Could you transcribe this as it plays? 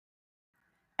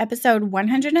episode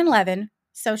 111,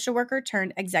 Social Worker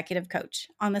Turned Executive Coach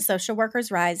on the Social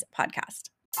Workers Rise podcast.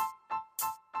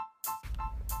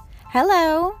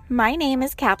 Hello, my name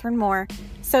is Catherine Moore,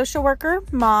 social worker,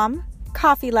 mom,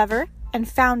 coffee lover, and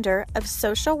founder of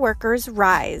Social Workers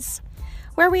Rise,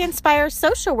 where we inspire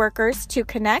social workers to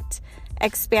connect,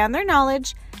 expand their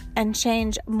knowledge, and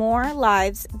change more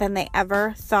lives than they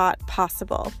ever thought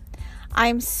possible.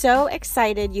 I'm so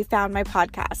excited you found my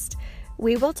podcast.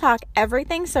 We will talk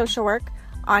everything social work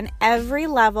on every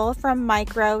level from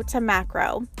micro to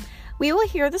macro. We will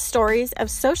hear the stories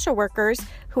of social workers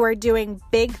who are doing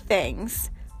big things,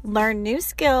 learn new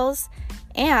skills,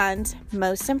 and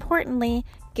most importantly,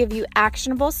 give you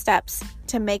actionable steps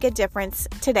to make a difference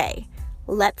today.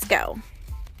 Let's go.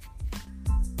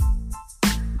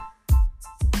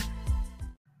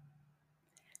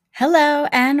 Hello,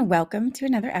 and welcome to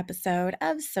another episode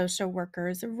of Social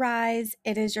Workers Rise.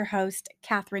 It is your host,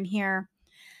 Catherine here.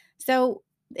 So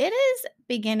it is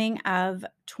beginning of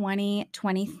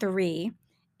 2023,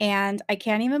 and I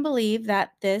can't even believe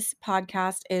that this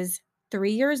podcast is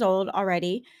 3 years old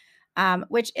already,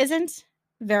 which isn't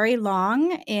very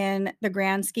long in the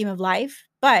grand scheme of life.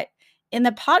 But in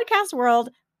the podcast world,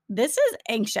 this is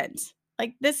ancient.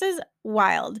 Like, this is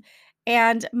wild.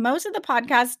 And most of the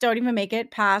podcasts don't even make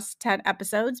it past 10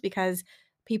 episodes because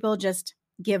people just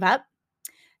give up.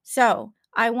 So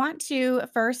I want to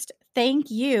first thank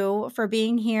you for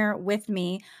being here with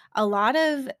me. A lot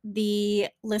of the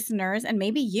listeners, and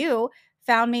maybe you,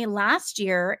 found me last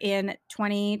year in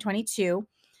 2022.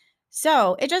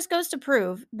 So it just goes to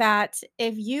prove that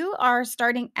if you are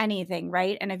starting anything,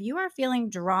 right, and if you are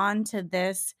feeling drawn to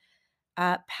this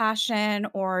passion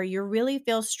or you really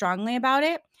feel strongly about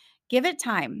it, give it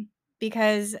time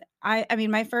because I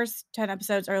mean, my first 10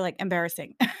 episodes are like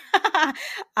embarrassing.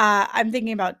 I'm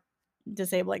thinking about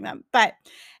disabling them. But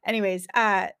anyways,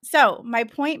 so my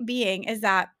point being is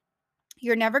that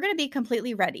you're never going to be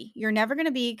completely ready. You're never going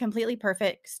to be completely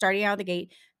perfect starting out of the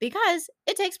gate because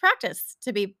it takes practice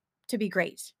to be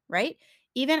great, right?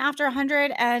 Even after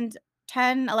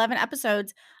 110, 11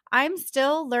 episodes, I'm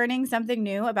still learning something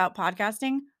new about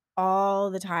podcasting all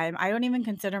the time. I don't even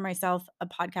consider myself a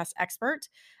podcast expert.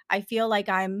 I feel like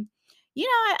I've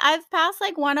passed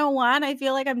like 101. I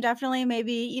feel like I'm definitely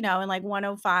maybe, in like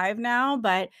 105 now,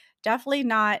 but definitely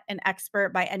not an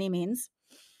expert by any means.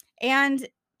 And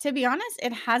to be honest,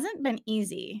 it hasn't been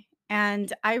easy.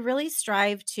 And I really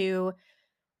strive to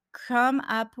come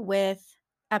up with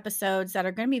episodes that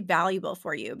are going to be valuable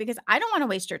for you because I don't want to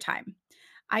waste your time.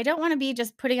 I don't want to be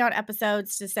just putting out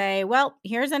episodes to say, well,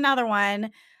 here's another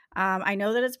one. I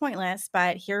know that it's pointless,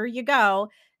 but here you go.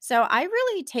 So I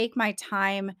really take my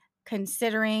time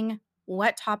considering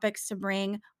what topics to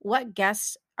bring, what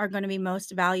guests are going to be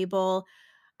most valuable.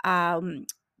 Um,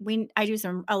 I do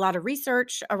a lot of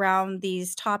research around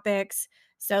these topics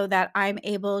so that I'm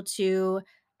able to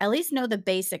at least know the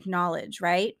basic knowledge,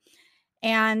 right?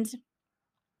 And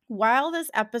while this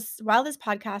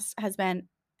podcast has been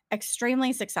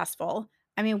extremely successful,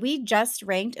 I mean, we just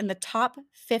ranked in the top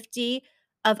 50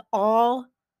 of all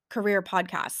career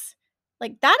podcasts.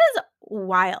 Like, that is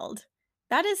wild.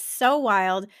 That is so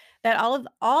wild that all of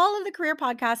the career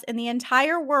podcasts in the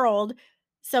entire world,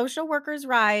 Social Workers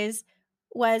Rise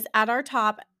was at our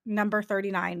top number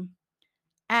 39.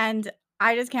 And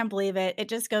I just can't believe it. It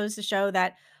just goes to show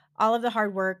that all of the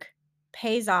hard work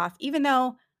pays off, even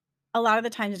though a lot of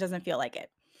the times it doesn't feel like it.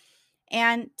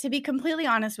 And to be completely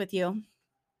honest with you,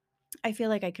 I feel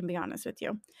like I can be honest with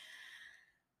you.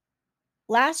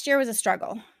 Last year was a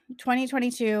struggle.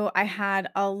 2022, I had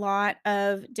a lot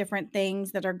of different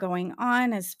things that are going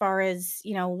on as far as,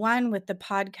 one with the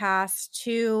podcast,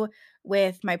 two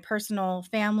with my personal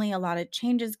family, a lot of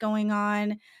changes going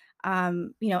on,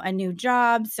 a new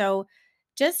job. So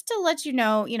just to let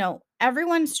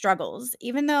everyone struggles,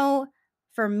 even though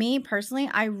for me personally,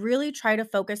 I really try to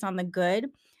focus on the good.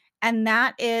 And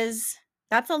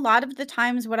that's a lot of the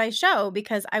times what I show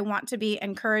because I want to be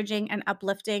encouraging and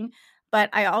uplifting. But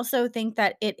I also think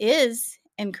that it is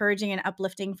encouraging and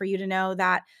uplifting for you to know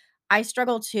that I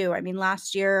struggle too. I mean,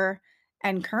 last year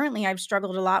and currently I've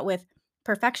struggled a lot with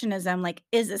perfectionism. Like,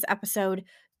 is this episode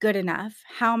good enough?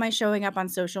 How am I showing up on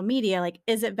social media? Like,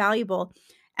 is it valuable?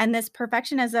 And this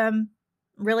perfectionism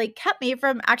really kept me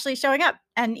from actually showing up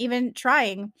and even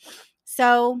trying.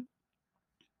 So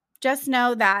just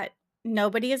know that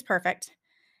nobody is perfect.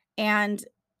 And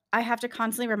I have to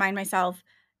constantly remind myself,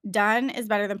 done is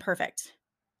better than perfect.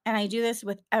 And I do this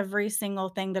with every single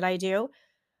thing that I do,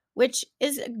 which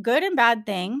is a good and bad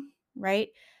thing, right?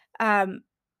 Um,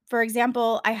 for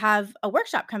example, I have a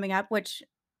workshop coming up, which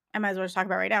I might as well just talk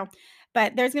about right now.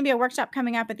 But there's going to be a workshop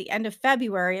coming up at the end of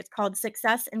February. It's called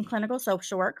Success in Clinical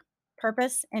Social Work,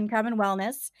 Purpose, Income, and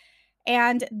Wellness.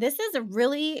 And this is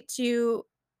really to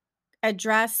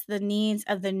address the needs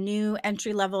of the new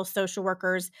entry level social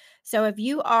workers. So if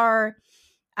you are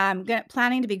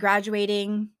planning to be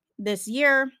graduating this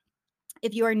year,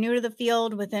 if you are new to the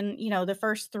field within, the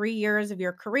first 3 years of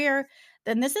your career,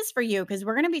 then this is for you because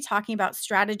we're going to be talking about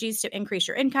strategies to increase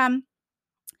your income,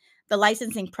 the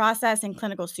licensing process and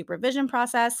clinical supervision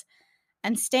process,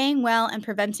 and staying well and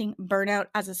preventing burnout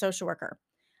as a social worker.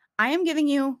 I am giving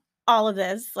you all of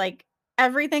this, like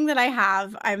everything that I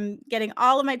have. I'm getting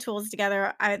all of my tools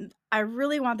together. I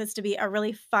really want this to be a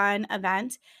really fun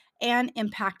event and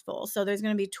impactful. So there's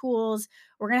going to be tools,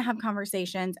 we're going to have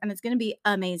conversations, and it's going to be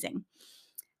amazing.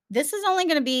 This is only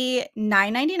going to be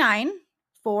 $9.99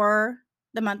 for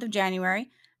the month of January.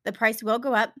 The price will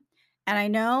go up. And I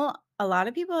know a lot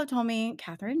of people have told me,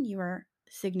 Catherine, you are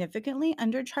significantly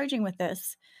undercharging with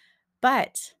this.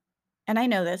 But, and I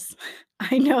know this,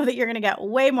 I know that you're going to get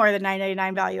way more than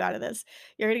 $9.99 value out of this.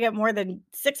 You're going to get more than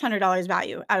 $600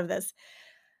 value out of this.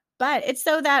 But it's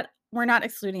so that we're not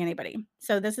excluding anybody.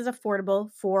 So this is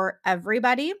affordable for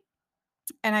everybody.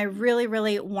 And I really,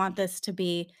 really want this to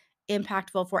be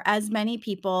impactful for as many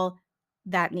people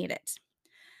that need it.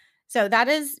 So that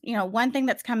is, one thing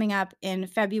that's coming up in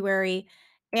February.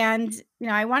 And,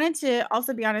 I wanted to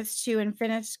also be honest too and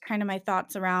finish kind of my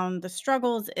thoughts around the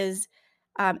struggles is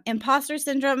imposter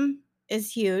syndrome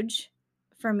is huge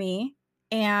for me.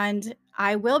 And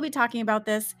I will be talking about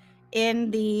this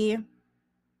in the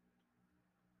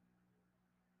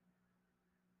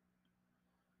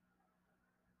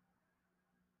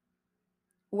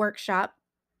workshop.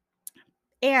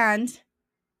 And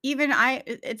even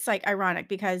it's like ironic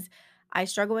because I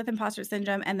struggle with imposter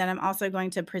syndrome, and then I'm also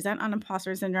going to present on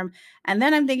imposter syndrome. And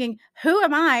then I'm thinking, who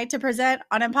am I to present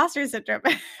on imposter syndrome?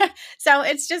 So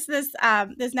it's just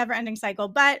this never ending cycle.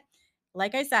 But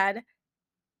like I said,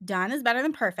 done is better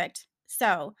than perfect.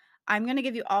 So I'm going to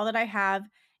give you all that I have,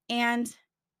 and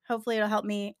hopefully it'll help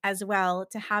me as well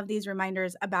to have these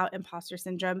reminders about imposter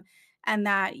syndrome and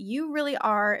that you really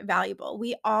are valuable.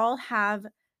 We all have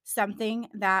something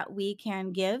that we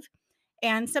can give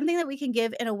and something that we can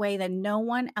give in a way that no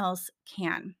one else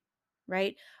can,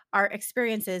 right? Our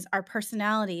experiences, our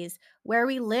personalities, where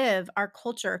we live, our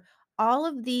culture, all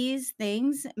of these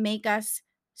things make us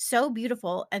so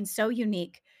beautiful and so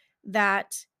unique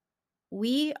that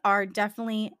we are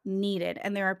definitely needed.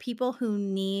 And there are people who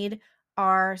need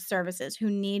our services, who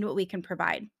need what we can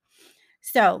provide.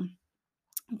 So,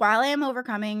 while I am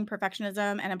overcoming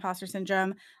perfectionism and imposter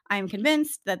syndrome, I am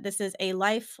convinced that this is a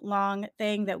lifelong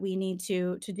thing that we need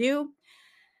to do,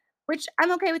 which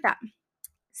I'm okay with that.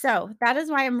 So, that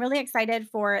is why I'm really excited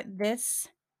for this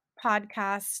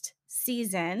podcast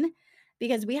season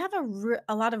because we have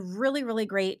a lot of really, really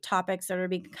great topics that are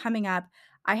be coming up.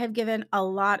 I have given a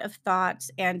lot of thought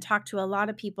and talked to a lot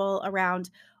of people around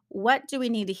what do we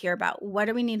need to hear about? What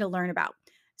do we need to learn about?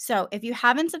 So, if you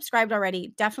haven't subscribed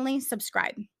already, definitely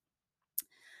subscribe.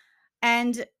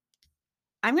 And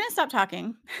I'm going to stop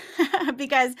talking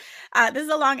because this is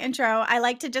a long intro. I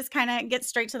like to just kind of get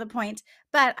straight to the point,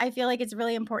 but I feel like it's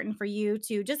really important for you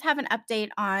to just have an update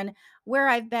on where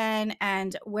I've been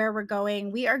and where we're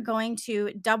going. We are going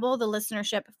to double the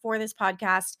listenership for this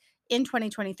podcast in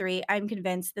 2023. I'm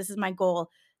convinced this is my goal.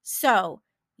 So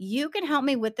you can help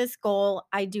me with this goal.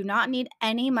 I do not need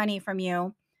any money from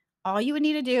you. All you would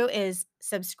need to do is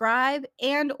subscribe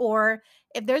and or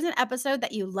if there's an episode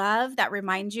that you love that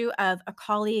reminds you of a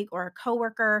colleague or a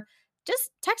coworker, just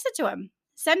text it to him,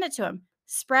 send it to him,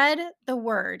 spread the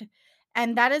word.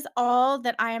 And that is all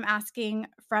that I am asking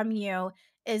from you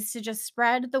is to just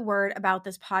spread the word about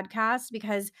this podcast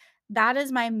because that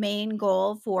is my main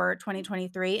goal for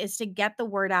 2023 is to get the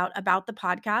word out about the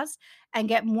podcast and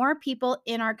get more people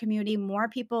in our community, more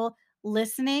people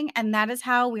listening. And that is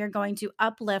how we are going to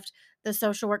uplift the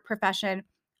social work profession.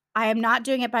 I am not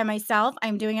doing it by myself.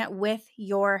 I'm doing it with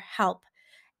your help.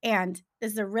 And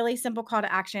this is a really simple call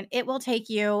to action. It will take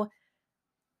you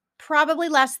probably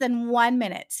less than 1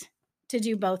 minute to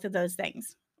do both of those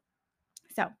things.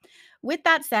 So, with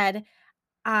that said,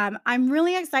 I'm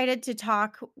really excited to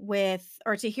talk with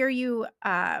or to hear you.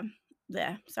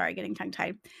 Sorry, getting tongue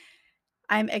tied.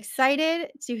 I'm excited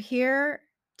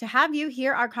to have you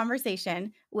hear our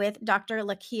conversation with Dr.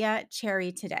 Lakia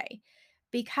Cherry today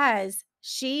because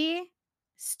she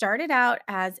started out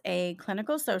as a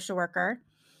clinical social worker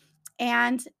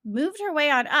and moved her way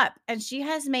on up. And she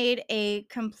has made a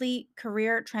complete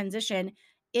career transition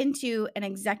into an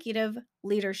executive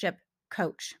leadership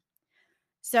coach.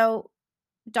 So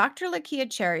Dr. Lakia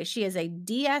Cherry, she is a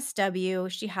DSW,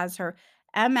 she has her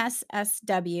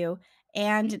MSSW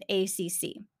and an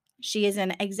ACC. She is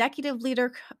an executive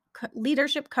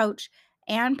leadership coach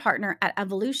and partner at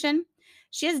Evolution.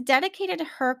 She has dedicated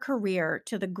her career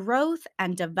to the growth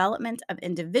and development of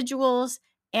individuals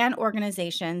and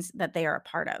organizations that they are a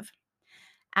part of.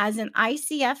 As an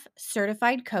ICF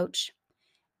certified coach,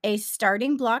 a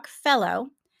Starting Block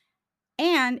fellow,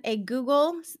 and a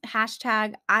Google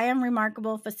hashtag I am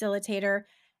remarkable facilitator,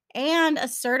 and a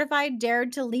certified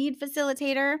Dared to Lead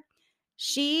facilitator,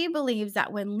 she believes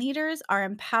that when leaders are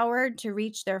empowered to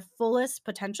reach their fullest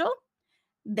potential,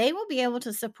 they will be able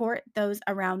to support those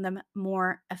around them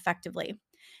more effectively.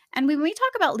 And when we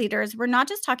talk about leaders, we're not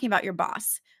just talking about your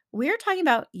boss. We're talking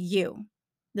about you,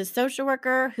 the social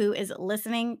worker who is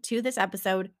listening to this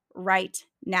episode right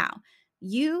now.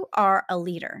 You are a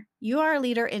leader. You are a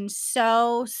leader in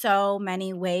so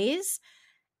many ways.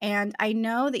 And I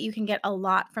know that you can get a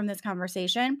lot from this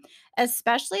conversation,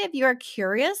 especially if you are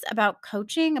curious about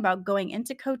coaching, about going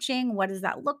into coaching. What does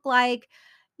that look like?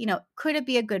 Could it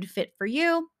be a good fit for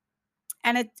you?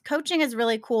 And coaching is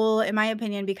really cool, in my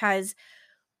opinion, because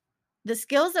the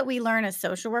skills that we learn as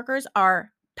social workers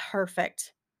are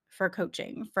perfect for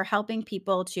coaching, for helping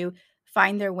people to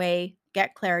find their way,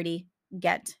 get clarity,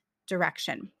 get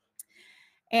direction.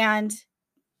 And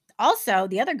also,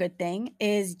 the other good thing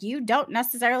is you don't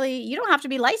have to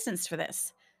be licensed for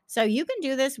this. So you can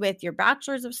do this with your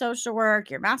bachelor's of social work,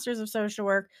 your master's of social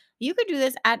work. You could do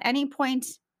this at any point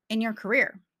in your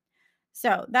career.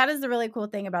 So that is the really cool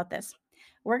thing about this.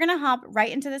 We're going to hop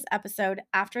right into this episode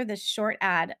after this short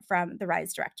ad from the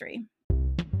Rise Directory.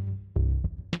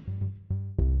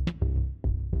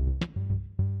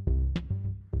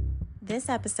 This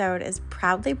episode is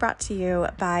proudly brought to you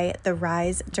by the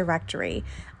Rise Directory,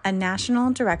 a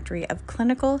national directory of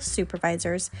clinical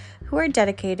supervisors who are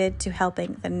dedicated to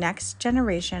helping the next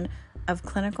generation of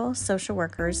clinical social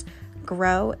workers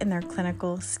grow in their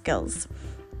clinical skills.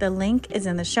 The link is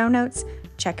in the show notes.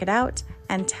 Check it out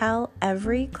and tell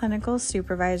every clinical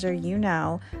supervisor you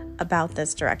know about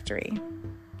this directory.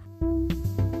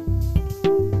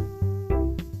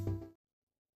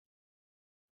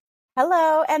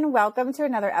 Hello, and welcome to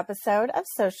another episode of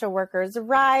Social Workers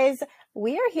Rise.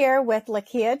 We are here with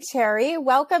Lakia Cherry.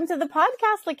 Welcome to the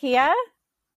podcast, Lakia.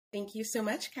 Thank you so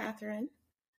much, Catherine.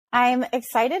 I'm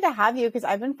excited to have you because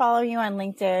I've been following you on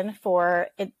LinkedIn for,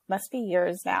 it must be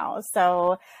years now.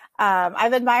 So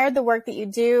I've admired the work that you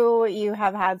do. You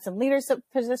have had some leadership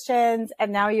positions,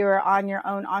 and now you are on your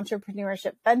own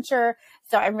entrepreneurship venture.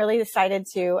 So I'm really excited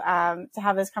to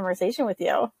have this conversation with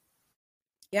you.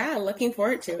 Yeah, looking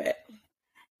forward to it.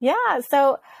 Yeah,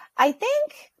 so I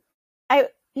think I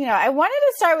wanted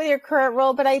to start with your current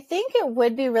role, but I think it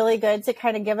would be really good to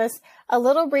kind of give us a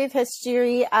little brief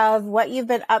history of what you've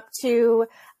been up to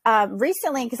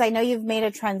recently, because I know you've made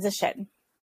a transition.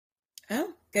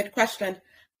 Oh, good question.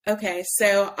 Okay,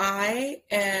 so I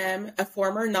am a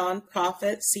former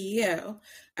nonprofit CEO.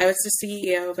 I was the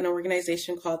CEO of an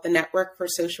organization called the Network for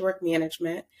Social Work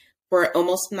Management for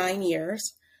almost 9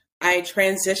 years. I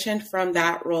transitioned from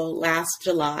that role last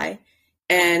July.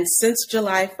 And since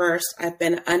July 1st, I've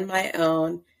been on my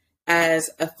own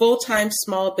as a full-time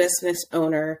small business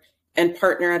owner and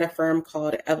partner at a firm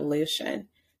called Evolution.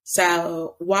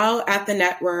 So while at the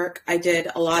network, I did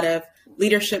a lot of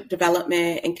leadership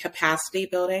development and capacity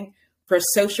building for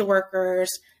social workers,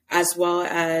 as well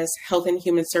as health and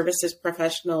human services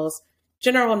professionals,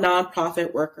 general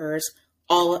nonprofit workers,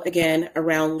 all again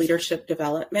around leadership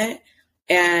development.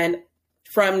 And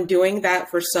from doing that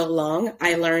for so long,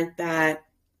 I learned that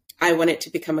I wanted to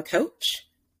become a coach.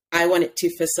 I wanted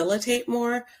to facilitate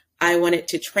more. I wanted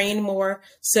to train more.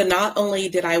 So not only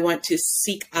did I want to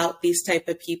seek out these type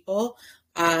of people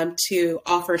to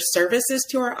offer services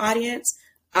to our audience,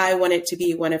 I wanted to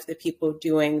be one of the people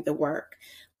doing the work.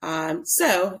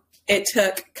 So it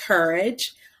took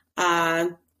courage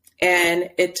and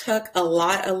it took a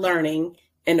lot of learning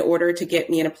in order to get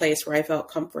me in a place where I felt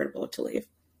comfortable to leave.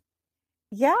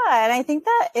 Yeah, and I think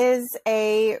that is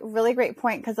a really great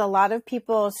point because a lot of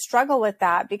people struggle with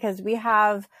that because we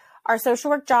have our social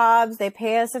work jobs, they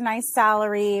pay us a nice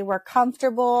salary, we're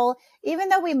comfortable, even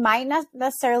though we might not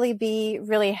necessarily be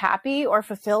really happy or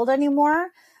fulfilled anymore.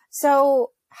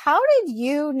 So how did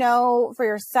you know for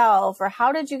yourself, or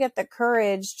how did you get the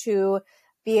courage to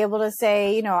be able to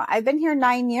say, I've been here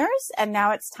 9 years and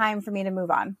now it's time for me to move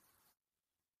on?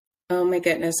 Oh my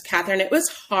goodness, Catherine, it was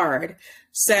hard.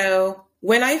 So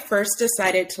when I first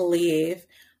decided to leave,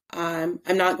 I'm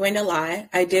not going to lie,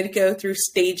 I did go through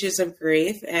stages of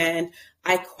grief and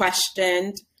I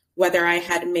questioned whether I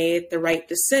had made the right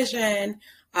decision.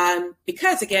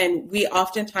 Because again, we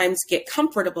oftentimes get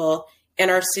comfortable in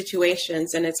our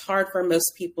situations, and it's hard for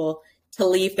most people to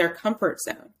leave their comfort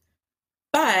zone.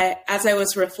 But as I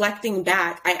was reflecting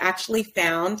back, I actually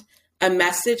found a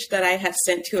message that I had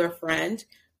sent to a friend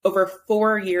over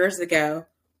 4 years ago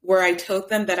where I told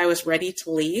them that I was ready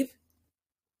to leave.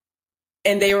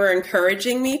 And they were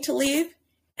encouraging me to leave.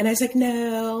 And I was like,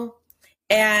 no.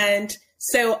 And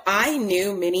so I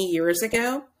knew many years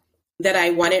ago that I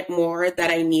wanted more,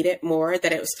 that I needed more,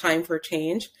 that it was time for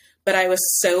change. But I was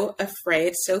so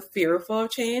afraid, so fearful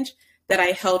of change that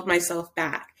I held myself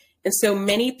back. And so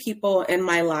many people in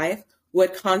my life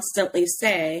would constantly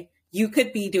say, you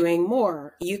could be doing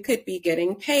more. You could be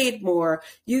getting paid more.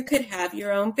 You could have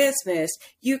your own business.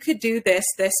 You could do this,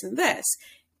 this, and this.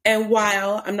 And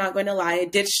while I'm not going to lie,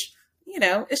 it did,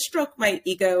 it stroked my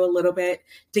ego a little bit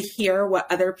to hear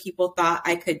what other people thought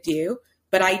I could do,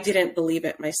 but I didn't believe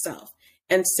it myself.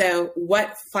 And so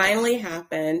what finally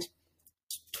happened,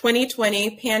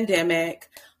 2020 pandemic,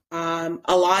 a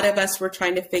lot of us were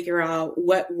trying to figure out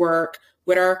what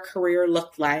our career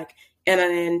looked like.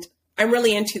 And I'm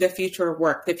really into the future of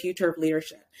work, the future of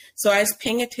leadership. So I was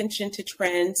paying attention to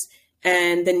trends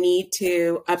and the need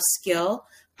to upskill.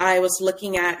 I was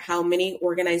looking at how many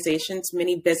organizations,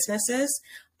 many businesses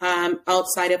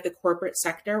outside of the corporate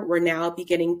sector were now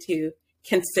beginning to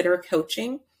consider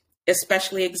coaching,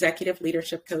 especially executive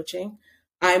leadership coaching.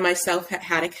 I myself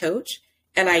had a coach,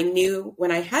 and I knew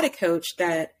when I had a coach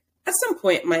that at some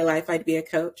point in my life I'd be a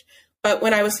coach. But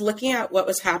when I was looking at what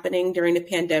was happening during the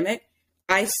pandemic,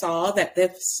 I saw that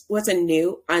this was a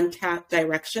new untapped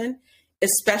direction,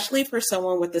 especially for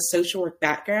someone with a social work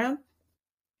background.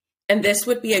 And this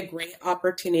would be a great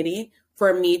opportunity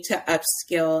for me to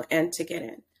upskill and to get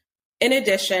in. In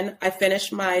addition, I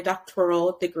finished my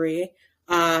doctoral degree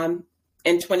in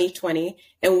 2020.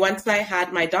 And once I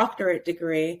had my doctorate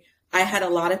degree, I had a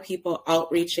lot of people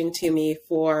outreaching to me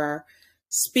for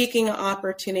speaking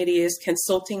opportunities,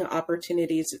 consulting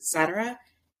opportunities, etc.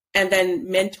 And then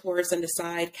mentors on the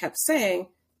side kept saying,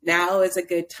 now is a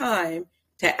good time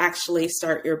to actually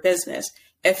start your business.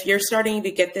 If you're starting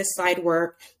to get this side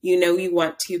work, you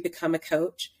want to become a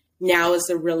coach, now is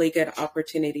a really good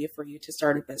opportunity for you to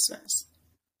start a business.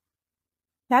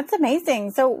 That's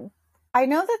amazing. So I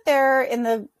know that there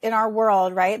in our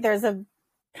world, right, there's a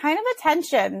kind of a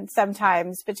tension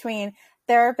sometimes between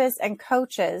therapists and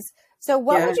coaches. So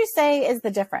what would you say is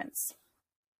the difference?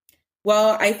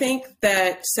 Well, I think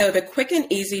that, so the quick and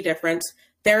easy difference,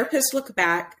 therapists look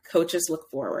back, coaches look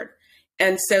forward.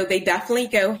 And so they definitely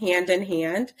go hand in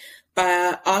hand,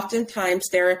 but oftentimes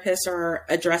therapists are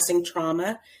addressing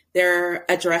trauma. They're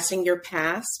addressing your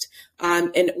past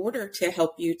in order to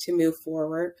help you to move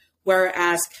forward,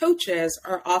 whereas coaches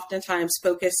are oftentimes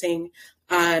focusing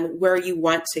on where you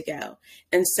want to go.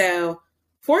 And so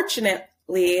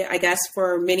fortunately, I guess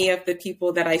for many of the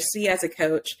people that I see as a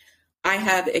coach, I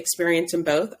have experience in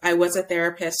both. I was a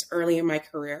therapist early in my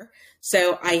career,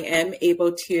 so I am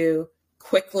able to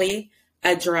quickly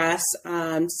address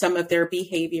some of their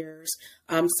behaviors,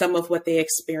 some of what they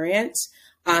experience,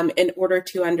 in order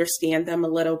to understand them a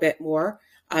little bit more,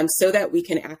 so that we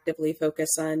can actively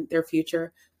focus on their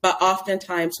future. But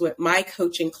oftentimes with my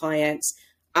coaching clients,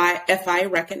 if I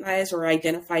recognize or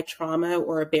identify trauma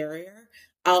or a barrier,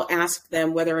 I'll ask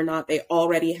them whether or not they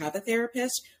already have a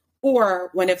therapist, or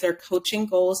one of their coaching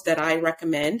goals that I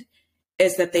recommend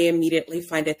is that they immediately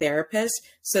find a therapist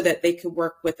so that they could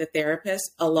work with the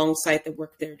therapist alongside the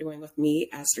work they're doing with me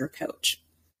as their coach.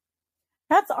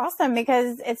 That's awesome,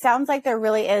 because it sounds like there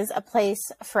really is a place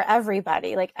for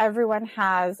everybody. Like everyone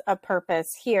has a purpose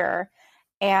here.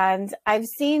 And I've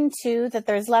seen too that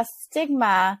there's less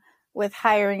stigma with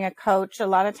hiring a coach. A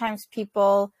lot of times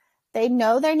people, they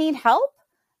know they need help,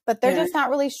 but they're just not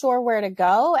really sure where to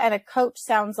go. And a coach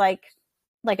sounds like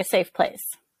a safe place.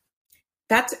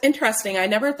 That's interesting. I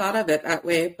never thought of it that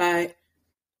way, but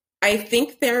I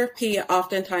think therapy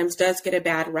oftentimes does get a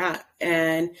bad rap.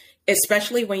 And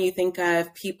especially when you think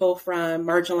of people from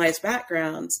marginalized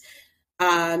backgrounds,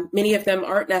 many of them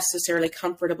aren't necessarily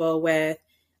comfortable with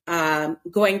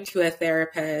going to a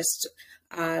therapist.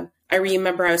 I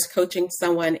remember I was coaching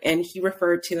someone and he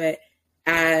referred to it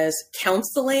as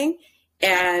counseling.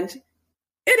 And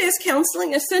it is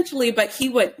counseling essentially, but he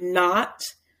would not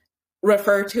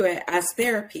refer to it as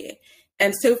therapy.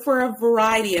 And so for a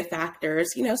variety of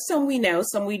factors, some we know,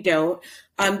 some we don't,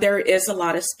 there is a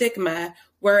lot of stigma,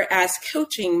 whereas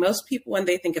coaching, most people, when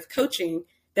they think of coaching,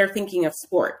 they're thinking of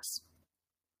sports.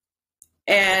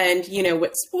 And,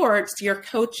 with sports, your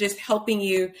coach is helping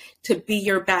you to be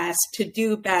your best, to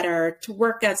do better, to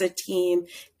work as a team,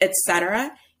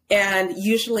 etc. And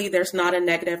usually there's not a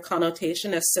negative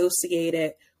connotation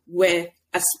associated with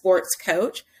a sports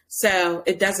coach. So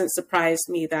it doesn't surprise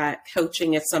me that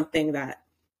coaching is something that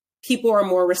people are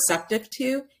more receptive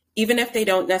to, even if they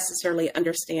don't necessarily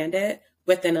understand it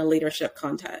within a leadership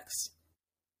context.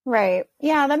 Right.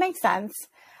 Yeah, that makes sense.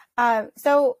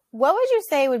 So what would you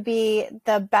say would be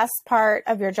the best part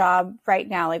of your job right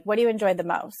now? Like, what do you enjoy the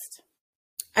most?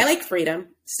 I like freedom.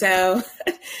 So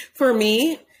for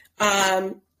me,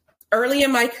 early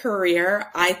in my career,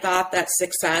 I thought that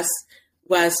success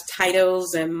was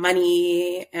titles and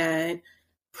money and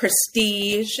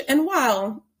prestige. And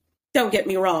don't get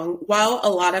me wrong, while a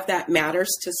lot of that matters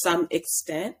to some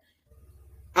extent,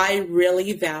 I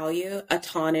really value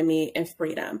autonomy and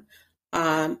freedom.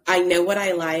 I know what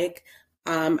I like.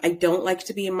 I don't like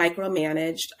to be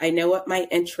micromanaged. I know what my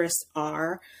interests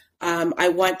are. I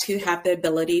want to have the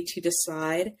ability to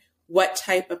decide what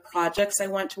type of projects I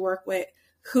want to work with,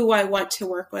 who I want to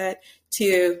work with,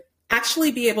 to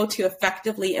actually be able to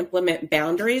effectively implement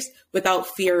boundaries without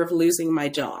fear of losing my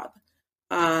job.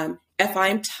 If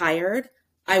I'm tired,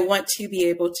 I want to be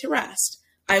able to rest.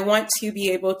 I want to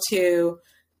be able to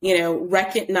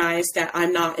recognize that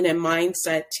I'm not in a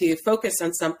mindset to focus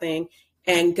on something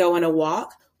and go on a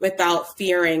walk without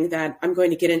fearing that I'm going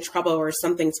to get in trouble or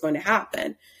something's going to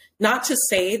happen. Not to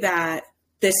say that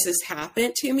this has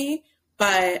happened to me,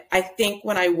 but I think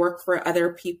when I work for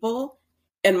other people,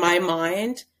 in my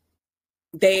mind,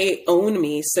 they own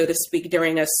me, so to speak,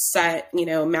 during a set,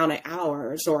 amount of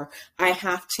hours, or I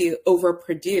have to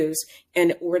overproduce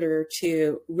in order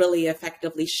to really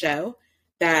effectively show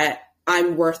that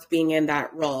I'm worth being in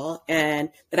that role and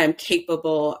that I'm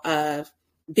capable of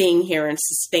being here and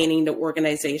sustaining the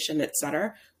organization, et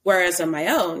cetera. Whereas on my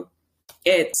own,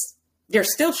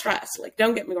 there's still stress. Like,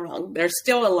 don't get me wrong, there's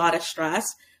still a lot of stress,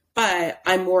 but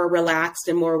I'm more relaxed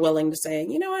and more willing to say,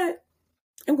 you know what,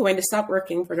 I'm going to stop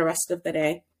working for the rest of the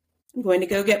day. I'm going to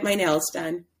go get my nails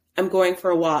done. I'm going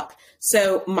for a walk.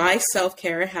 So my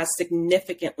self-care has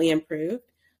significantly improved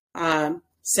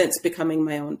since becoming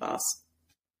my own boss.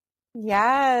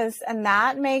 Yes. And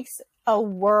that makes a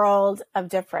world of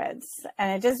difference.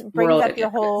 And it just brings up your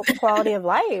whole quality of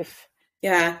life.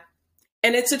 Yeah.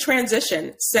 And it's a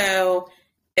transition. So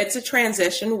it's a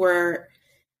transition where,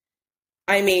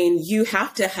 you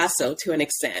have to hustle to an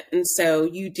extent. And so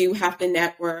you do have to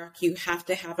network. You have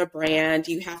to have a brand.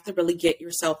 You have to really get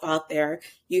yourself out there.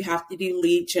 You have to do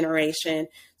lead generation.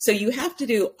 So you have to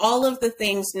do all of the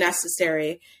things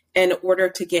necessary in order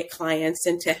to get clients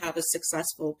and to have a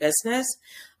successful business.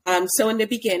 So in the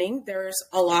beginning, there's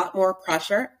a lot more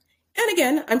pressure. And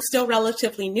again, I'm still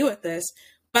relatively new at this,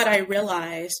 but I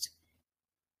realized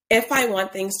if I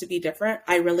want things to be different,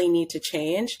 I really need to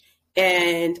change.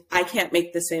 And I can't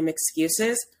make the same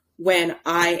excuses when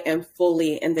I am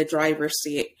fully in the driver's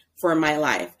seat for my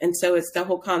life. And so it's the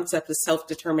whole concept of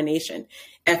self-determination.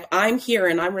 If I'm here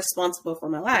and I'm responsible for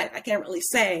my life, I can't really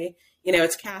say,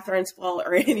 it's Catherine's fault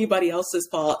or anybody else's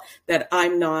fault that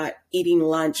I'm not eating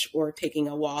lunch or taking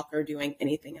a walk or doing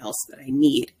anything else that I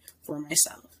need for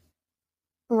myself.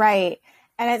 Right.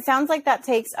 And it sounds like that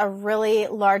takes a really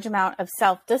large amount of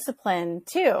self-discipline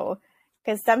too,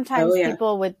 because sometimes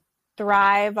people would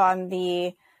thrive on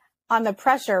the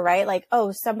pressure, right? Like,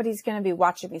 oh, somebody's going to be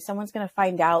watching me. Someone's going to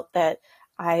find out that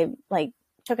I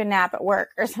took a nap at work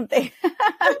or something.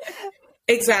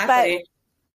 Exactly.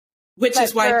 Which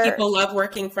is why people love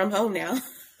working from home now.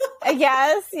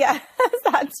 Yes,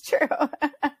 that's true.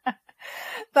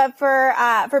 But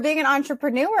for being an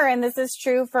entrepreneur, and this is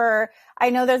true I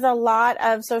know there's a lot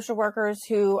of social workers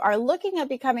who are looking at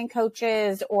becoming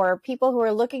coaches or people who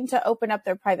are looking to open up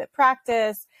their private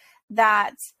practice,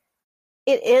 that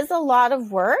it is a lot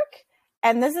of work.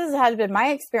 And this has been my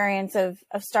experience of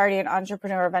starting an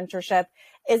entrepreneur mentorship.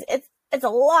 Is it's a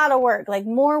lot of work, like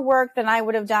more work than I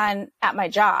would have done at my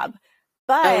job.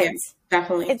 But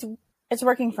definitely it's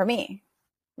working for me,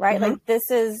 right? Mm-hmm. Like, this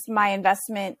is my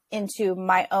investment into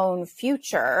my own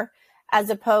future, as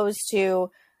opposed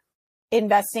to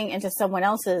investing into someone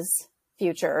else's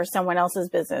future or someone else's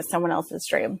business, someone else's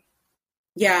dream.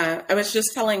 Yeah. I was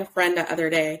just telling a friend the other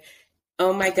day,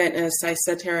 oh my goodness, I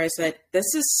said to her,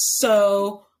 this is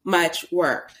so much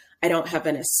work. I don't have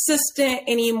an assistant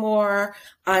anymore.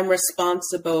 I'm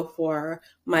responsible for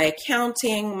my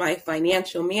accounting, my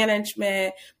financial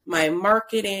management, my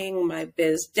marketing, my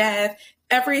biz dev,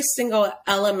 every single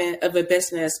element of a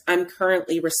business. I'm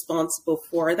currently responsible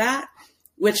for that,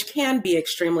 which can be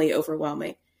extremely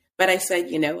overwhelming. But I said,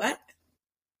 you know what?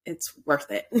 it's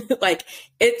worth it. Like,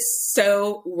 it's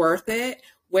so worth it.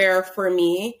 Where for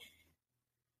me,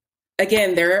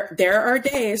 again, there are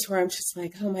days where I'm just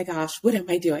like, oh my gosh, what am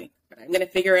I doing? But I'm going to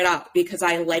figure it out because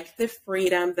I like the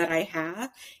freedom that I have.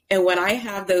 And when I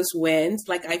have those wins,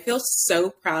 like, I feel so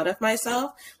proud of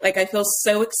myself. Like, I feel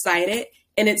so excited.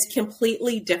 And it's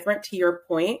completely different, to your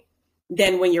point,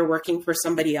 than when you're working for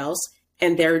somebody else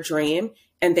and their dream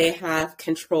and they have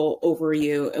control over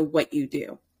you and what you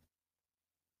do.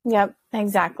 Yep,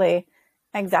 exactly.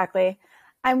 Exactly.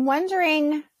 I'm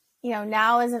wondering,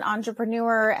 now as an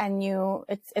entrepreneur and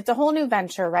it's a whole new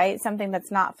venture, right? Something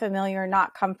that's not familiar,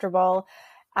 not comfortable,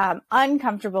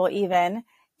 uncomfortable even.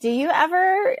 Do you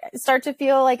ever start to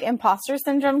feel like imposter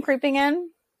syndrome creeping in?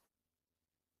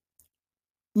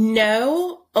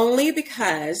 No, only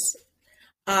because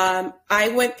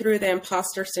I went through the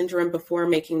imposter syndrome before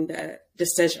making the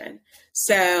decision.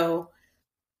 So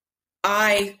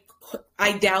I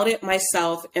doubted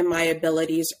myself and my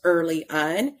abilities early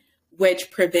on,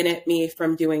 which prevented me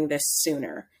from doing this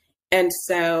sooner. And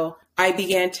so I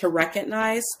began to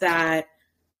recognize that,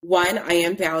 one, I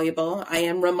am valuable, I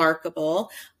am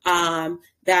remarkable,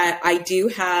 that I do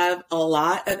have a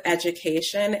lot of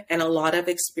education and a lot of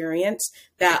experience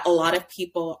that a lot of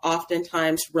people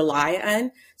oftentimes rely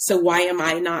on. So why am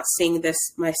I not seeing this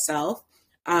myself?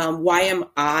 Why am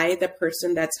I the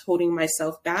person that's holding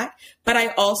myself back? But I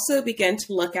also began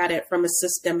to look at it from a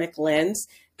systemic lens,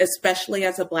 especially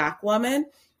as a Black woman.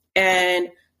 And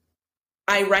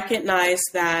I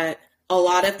recognized that a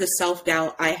lot of the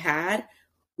self-doubt I had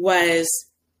was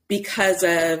because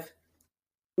of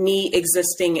me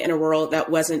existing in a world that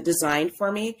wasn't designed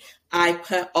for me. I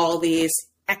put all these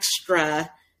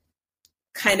extra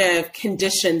kind of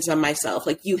conditions on myself.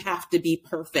 Like, you have to be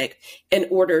perfect in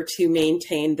order to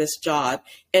maintain this job,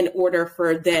 in order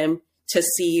for them to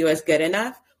see you as good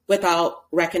enough, without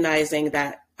recognizing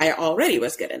that I already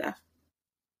was good enough.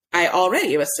 I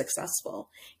already was successful.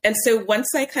 And so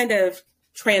once I kind of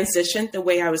transitioned the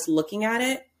way I was looking at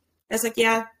it, I was like,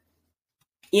 yeah,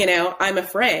 I'm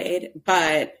afraid,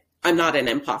 but I'm not an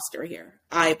imposter here.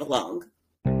 I belong.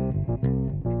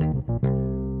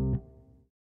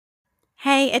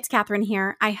 Hey, it's Catherine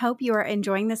here. I hope you are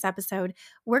enjoying this episode.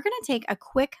 We're going to take a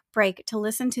quick break to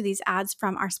listen to these ads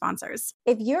from our sponsors.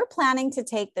 If you're planning to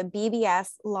take the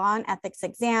BBS Law and Ethics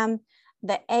exam,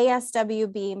 the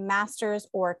ASWB Master's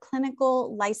or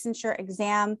Clinical Licensure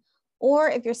exam, or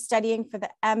if you're studying for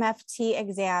the MFT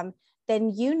exam,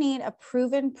 then you need a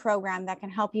proven program that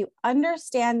can help you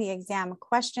understand the exam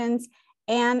questions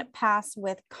and pass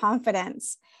with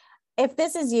confidence. If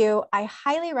this is you, I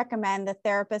highly recommend the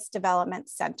Therapist Development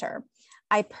Center.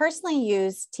 I personally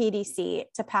use TDC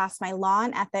to pass my law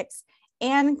and ethics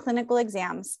and clinical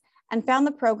exams, and found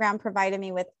the program provided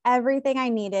me with everything I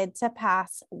needed to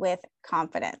pass with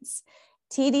confidence.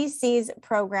 TDC's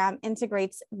program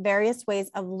integrates various ways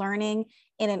of learning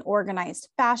in an organized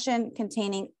fashion,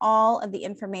 containing all of the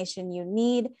information you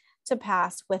need to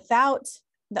pass without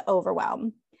the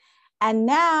overwhelm. And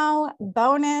now,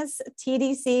 bonus,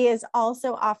 TDC is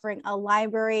also offering a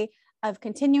library of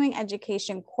continuing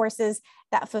education courses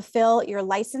that fulfill your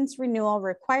license renewal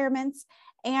requirements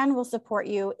and will support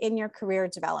you in your career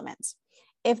development.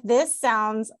 If this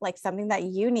sounds like something that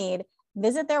you need,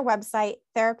 visit their website,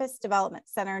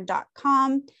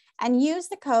 therapistdevelopmentcenter.com, and use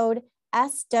the code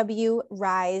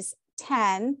SWRISE10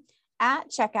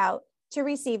 at checkout to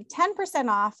receive 10%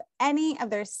 off any of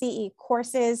their CE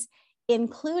courses,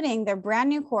 including their brand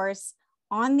new course,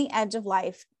 On the Edge of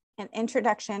Life, an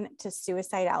Introduction to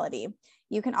Suicidality.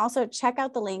 You can also check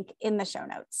out the link in the show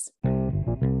notes.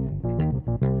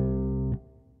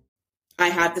 I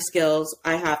have the skills,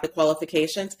 I have the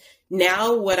qualifications.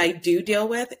 Now what I do deal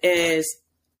with is,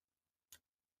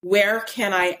 where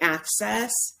can I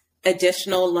access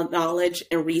additional knowledge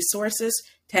and resources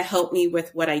to help me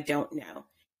with what I don't know?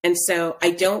 And so I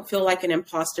don't feel like an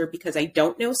imposter because I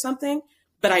don't know something,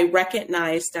 but I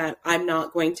recognize that I'm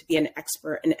not going to be an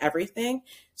expert in everything.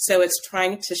 So it's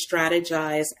trying to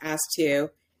strategize as to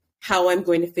how I'm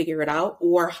going to figure it out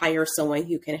or hire someone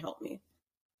who can help me.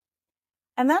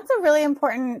 And that's a really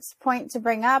important point to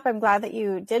bring up. I'm glad that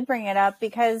you did bring it up,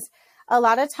 because a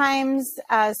lot of times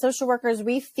as social workers,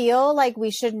 we feel like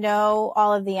we should know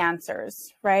all of the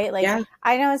answers, right? Like, yeah.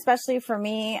 I know, especially for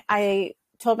me, I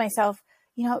told myself,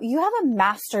 you have a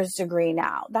master's degree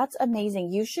now. That's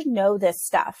amazing. You should know this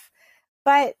stuff,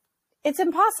 but it's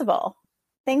impossible.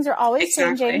 Things are always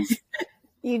changing.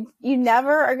 You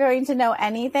never are going to know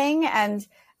anything. And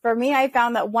for me, I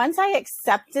found that once I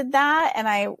accepted that and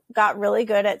I got really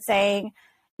good at saying,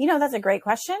 that's a great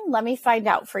question. Let me find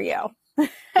out for you.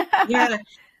 Yeah.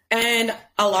 And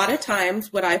a lot of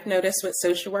times what I've noticed with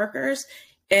social workers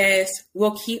is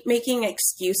we'll keep making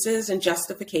excuses and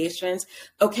justifications.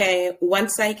 Okay,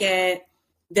 once I get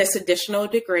this additional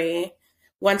degree,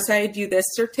 once I do this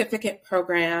certificate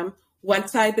program,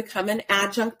 once I become an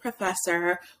adjunct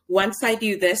professor, once I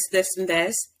do this, this, and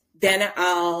this, then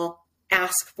I'll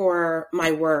ask for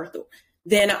my worth.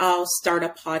 Then I'll start a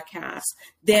podcast.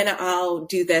 Then I'll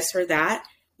do this or that.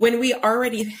 When we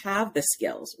already have the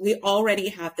skills, we already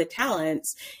have the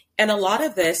talents. And a lot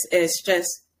of this is just,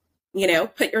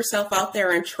 put yourself out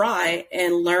there and try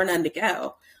and learn on the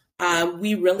go.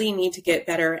 We really need to get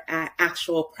better at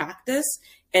actual practice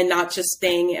and not just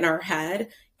staying in our head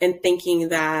and thinking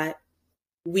that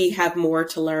we have more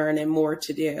to learn and more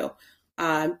to do,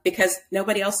 because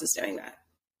nobody else is doing that,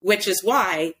 which is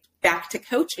why, back to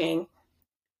coaching,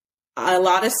 a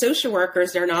lot of social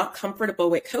workers are not comfortable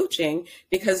with coaching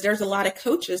because there's a lot of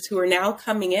coaches who are now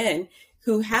coming in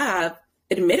who have,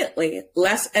 admittedly,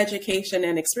 less education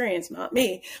and experience, not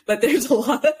me, but there's a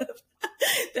lot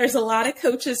of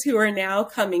coaches who are now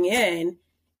coming in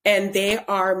and they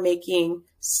are making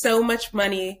so much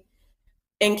money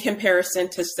in comparison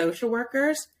to social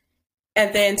workers.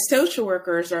 And then social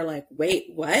workers are like, wait,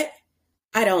 what?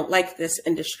 I don't like this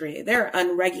industry. They're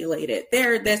unregulated.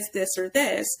 They're this, or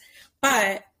this.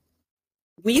 But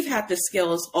we've had the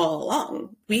skills all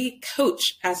along. We coach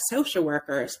as social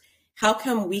workers. How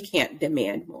come we can't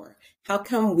demand more? How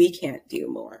come we can't do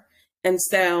more? And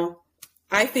so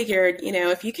I figured,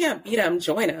 if you can't beat them,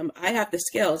 join them. I have the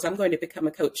skills. I'm going to become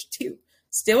a coach too.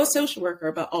 Still a social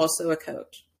worker, but also a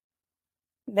coach.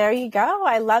 There you go.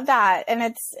 I love that. And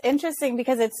it's interesting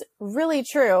because it's really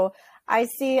true. I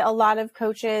see a lot of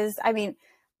coaches. I mean,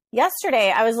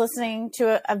 yesterday I was listening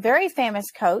to a very famous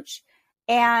coach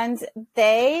and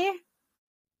they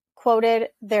quoted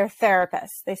their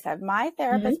therapist. They said, my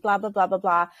therapist, blah, blah, blah, blah,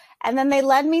 blah. And then they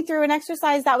led me through an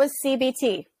exercise that was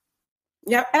CBT.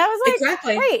 Yep. And I was like,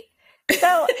 exactly. Wait,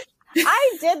 so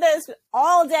I did this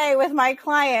all day with my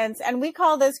clients and we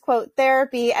call this quote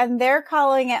therapy and they're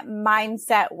calling it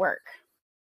mindset work.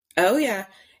 Oh yeah.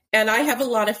 And I have a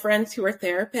lot of friends who are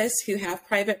therapists who have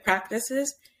private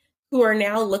practices who are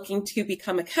now looking to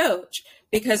become a coach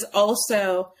because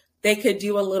also they could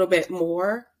do a little bit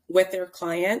more with their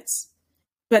clients,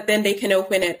 but then they can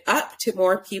open it up to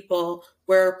more people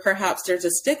where perhaps there's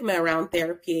a stigma around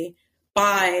therapy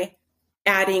by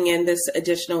adding in this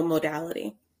additional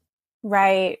modality.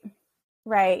 Right.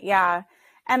 Yeah.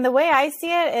 And the way I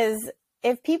see it is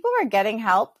if people are getting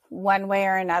help one way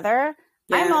or another,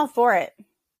 I'm all for it.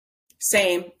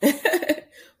 Same.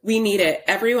 We need it.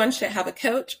 Everyone should have a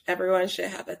coach. Everyone should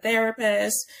have a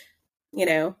therapist.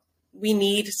 We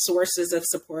need sources of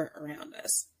support around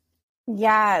us.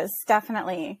 Yes,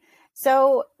 definitely.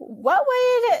 So what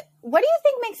do you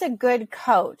think makes a good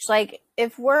coach? Like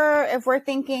if we're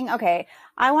thinking, okay,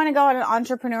 I want to go on an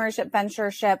entrepreneurship,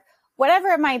 ventureship, whatever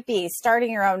it might be,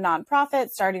 starting your own nonprofit,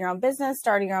 starting your own business,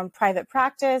 starting your own private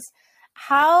practice,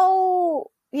 how,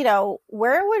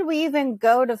 where would we even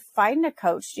go to find a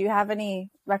coach? Do you have any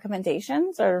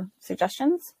recommendations or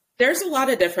suggestions? There's a lot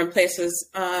of different places.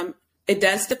 It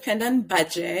does depend on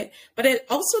budget, but it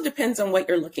also depends on what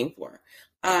you're looking for.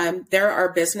 There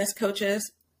are business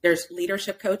coaches, there's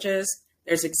leadership coaches,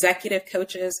 there's executive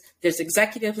coaches, there's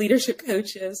executive leadership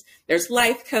coaches, there's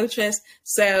life coaches.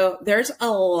 So there's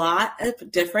a lot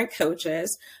of different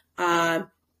coaches.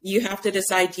 You have to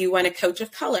decide, do you want a coach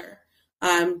of color?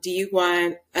 Do you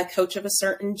want a coach of a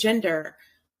certain gender?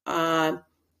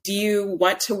 Do you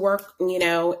want to work,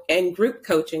 in group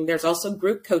coaching? There's also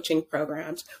group coaching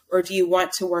programs. Or do you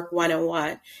want to work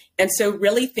one-on-one? And so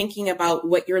really thinking about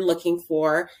what you're looking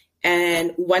for.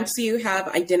 And once you have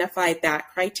identified that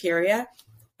criteria,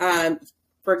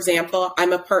 for example,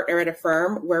 I'm a partner at a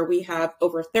firm where we have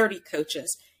over 30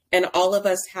 coaches, and all of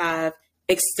us have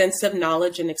extensive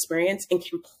knowledge and experience in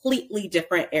completely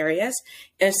different areas.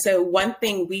 And so one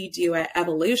thing we do at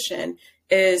Evolution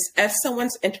is if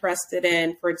someone's interested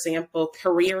in, for example,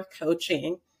 career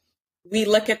coaching, we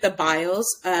look at the bios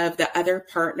of the other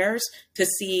partners to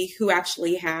see who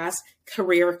actually has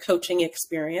career coaching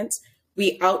experience.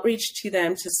 We outreach to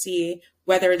them to see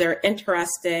whether they're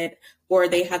interested or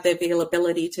they have the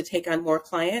availability to take on more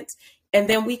clients. And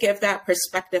then we give that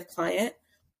prospective client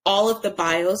all of the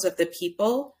bios of the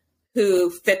people who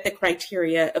fit the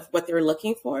criteria of what they're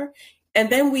looking for. And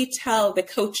then we tell the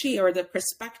coachee or the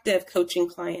prospective coaching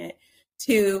client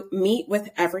to meet with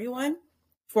everyone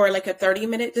for like a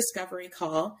 30-minute discovery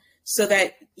call so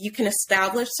that you can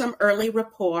establish some early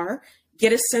rapport,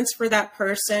 get a sense for that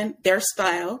person, their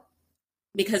style,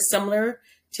 because similar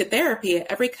to therapy,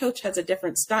 every coach has a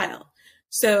different style.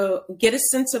 So get a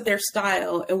sense of their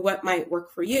style and what might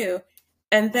work for you,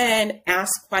 and then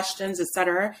ask questions,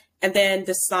 etc., and then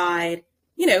decide,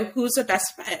 who's the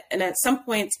best fit. And at some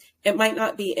points, it might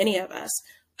not be any of us.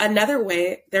 Another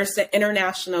way, there's the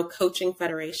International Coaching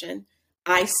Federation,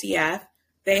 ICF.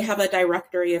 They have a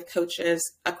directory of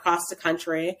coaches across the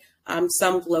country,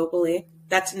 some globally.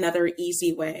 That's another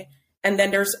easy way. And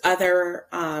then there's other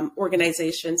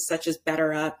organizations such as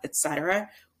BetterUp, et cetera,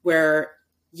 where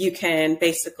you can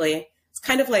basically, it's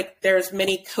kind of like there's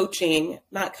many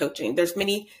there's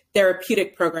many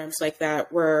therapeutic programs like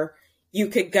that where you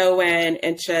could go in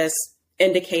and just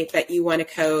indicate that you want to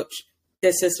coach.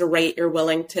 This is the rate you're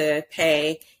willing to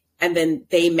pay. And then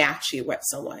they match you with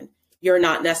someone. You're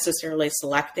not necessarily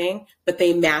selecting, but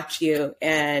they match you.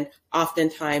 And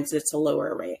oftentimes it's a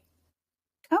lower rate.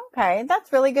 Okay,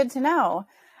 that's really good to know.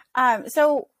 I'm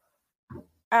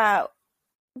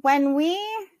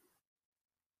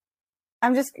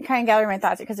just kind of gathering my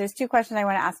thoughts because there's two questions I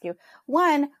want to ask you.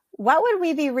 One, what would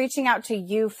we be reaching out to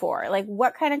you for? Like,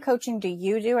 what kind of coaching do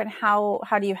you do, and how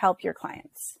do you help your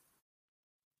clients?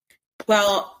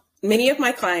 Well, many of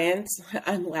my clients,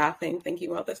 I'm laughing thinking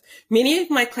about this. Many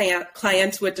of my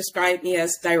clients would describe me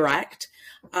as direct.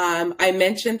 I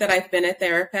mentioned that I've been a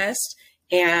therapist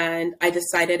and I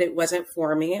decided it wasn't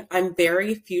for me. I'm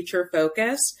very future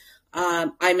focused.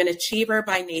 I'm an achiever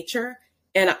by nature,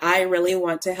 and I really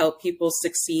want to help people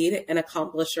succeed and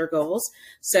accomplish their goals.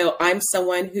 So I'm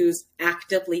someone who's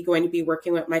actively going to be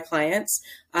working with my clients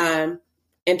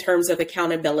in terms of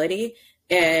accountability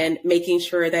and making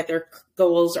sure that their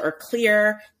goals are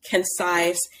clear,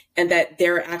 concise, and that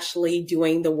they're actually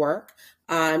doing the work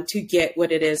to get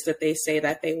what it is that they say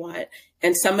that they want.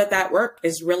 And some of that work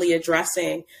is really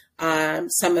addressing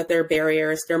some of their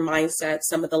barriers, their mindsets,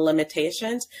 some of the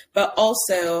limitations, but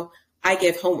also I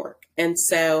give homework. And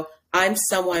so I'm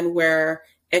someone where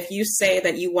if you say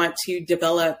that you want to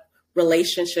develop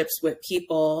relationships with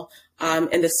people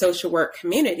in the social work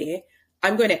community,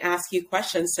 I'm going to ask you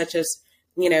questions such as,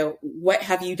 what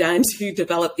have you done to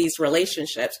develop these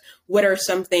relationships? What are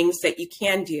some things that you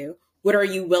can do? What are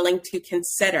you willing to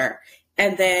consider?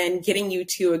 And then getting you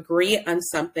to agree on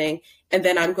something. And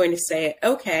then I'm going to say,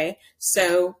 okay,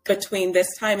 so between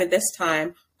this time and this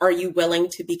time, are you willing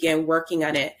to begin working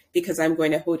on it? Because I'm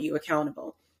going to hold you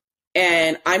accountable.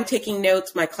 And I'm taking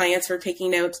notes. My clients are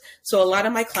taking notes. So a lot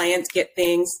of my clients get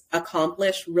things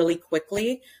accomplished really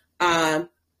quickly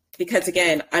because,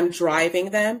 again, I'm driving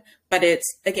them. But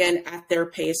it's, again, at their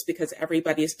pace because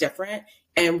everybody's different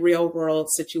and real world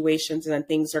situations and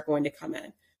things are going to come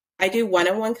in. I do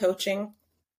one-on-one coaching.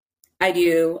 I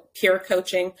do peer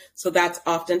coaching. So that's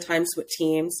oftentimes with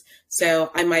teams.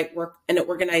 So I might an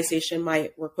organization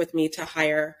might work with me to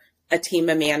hire a team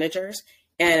of managers,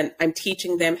 and I'm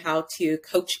teaching them how to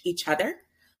coach each other.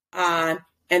 And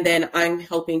then I'm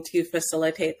helping to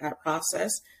facilitate that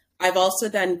process. I've also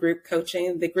done group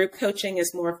coaching. The group coaching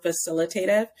is more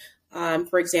facilitative.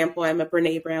 For example, I'm a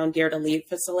Brene Brown Dare to Lead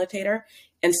facilitator.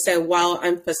 And so while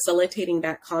I'm facilitating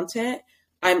that content,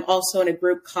 I'm also in a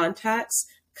group context,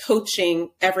 coaching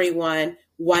everyone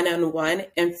one-on-one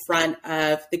in front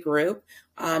of the group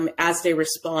as they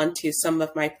respond to some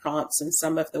of my prompts and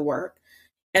some of the work.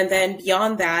 And then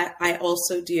beyond that, I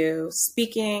also do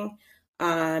speaking.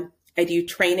 I do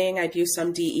training. I do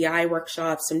some DEI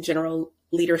workshops, some general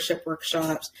leadership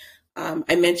workshops.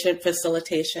 I mentioned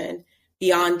facilitation.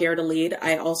 Beyond Dare to Lead,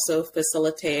 I also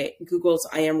facilitate Google's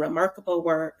I Am Remarkable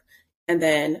work. And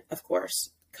then, of course,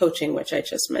 coaching, which I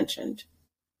just mentioned.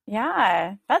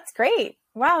 Yeah, that's great.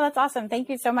 Wow, that's awesome. Thank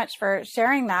you so much for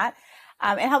sharing that.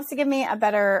 It helps to give me a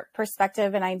better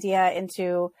perspective and idea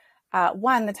into,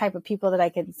 one, the type of people that I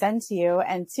can send to you,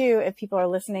 and two, if people are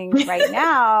listening right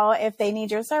now, if they need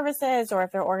your services or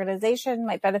if their organization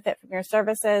might benefit from your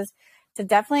services, to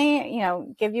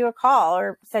definitely, give you a call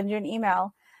or send you an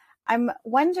email. I'm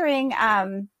wondering,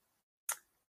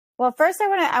 well, first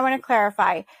I want to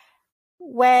clarify,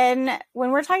 when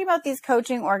we're talking about these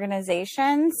coaching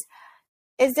organizations,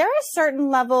 is there a certain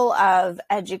level of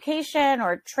education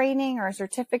or training or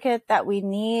certificate that we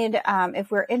need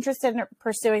if we're interested in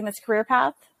pursuing this career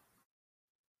path?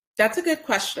 That's a good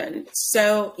question.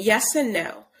 So yes and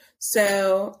no.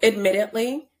 So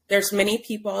admittedly, there's many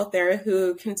people out there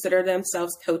who consider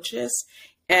themselves coaches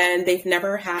and they've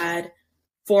never had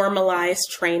formalized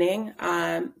training.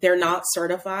 They're not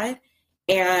certified.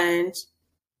 And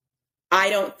I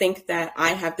don't think that I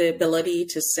have the ability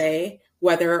to say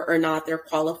whether or not they're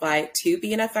qualified to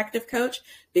be an effective coach,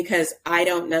 because I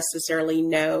don't necessarily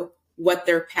know what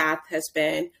their path has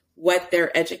been, what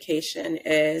their education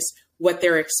is, what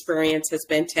their experience has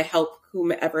been to help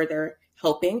whomever they're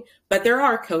helping. But there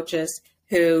are coaches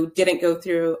who didn't go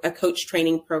through a coach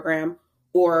training program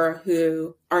or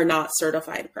who are not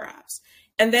certified, perhaps.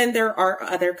 And then there are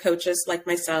other coaches like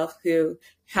myself who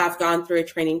have gone through a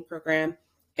training program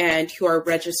and who are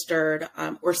registered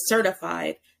or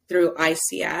certified through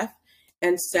ICF.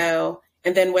 And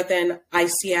then within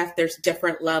ICF, there's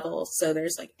different levels. So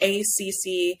there's like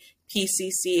ACC,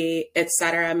 PCC, et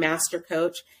cetera, Master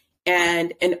Coach.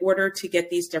 And in order to get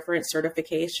these different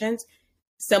certifications,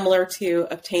 similar to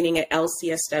obtaining an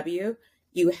LCSW,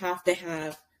 you have to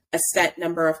have a set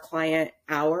number of client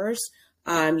hours.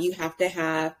 You have to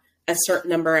have a certain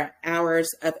number of hours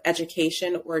of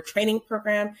education or training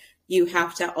program. You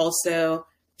have to also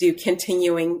do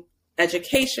continuing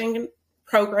education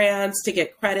programs to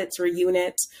get credits or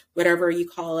units, whatever you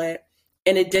call it.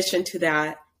 In addition to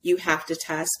that, you have to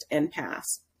test and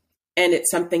pass. And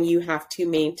it's something you have to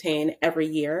maintain every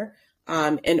year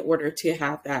in order to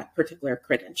have that particular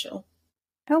credential.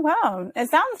 Oh, wow. It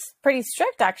sounds pretty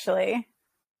strict, actually.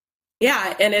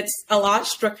 Yeah, and it's a lot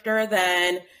stricter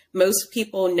than most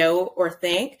people know or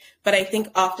think. But I think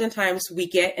oftentimes we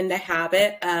get in the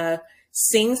habit of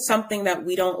seeing something that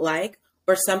we don't like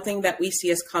or something that we see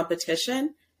as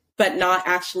competition, but not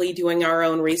actually doing our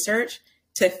own research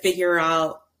to figure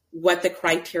out what the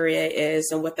criteria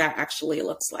is and what that actually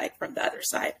looks like from the other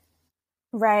side.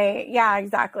 Right. Yeah,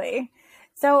 exactly.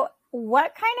 So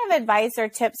what kind of advice or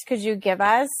tips could you give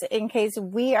us in case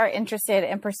we are interested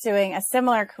in pursuing a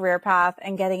similar career path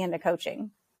and getting into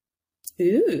coaching?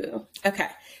 Ooh, okay.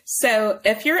 So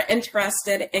if you're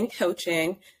interested in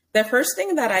coaching, the first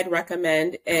thing that I'd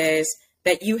recommend is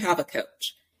that you have a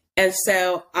coach. And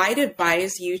so I'd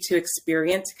advise you to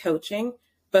experience coaching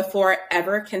before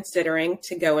ever considering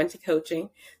to go into coaching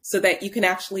so that you can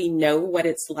actually know what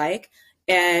it's like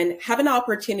and have an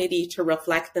opportunity to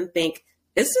reflect and think,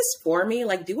 is this for me?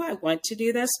 Like, do I want to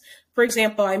do this? For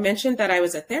example, I mentioned that I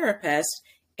was a therapist,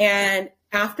 and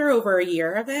after over a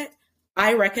year of it,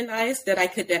 I recognized that I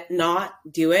could not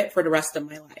do it for the rest of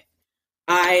my life.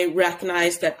 I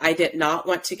recognized that I did not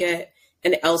want to get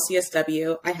an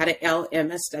LCSW. I had an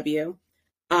LMSW.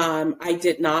 I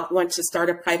did not want to start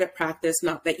a private practice,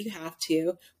 not that you have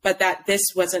to, but that this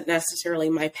wasn't necessarily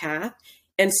my path.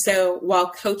 And so while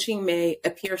coaching may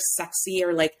appear sexy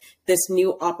or like this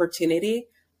new opportunity,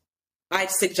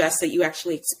 I'd suggest that you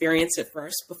actually experience it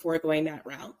first before going that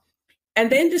route.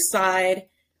 And then decide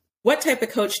what type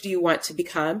of coach do you want to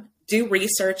become. Do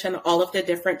research on all of the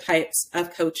different types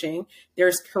of coaching.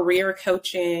 There's career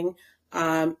coaching.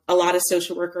 A lot of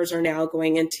social workers are now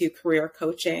going into career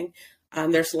coaching.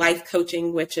 There's life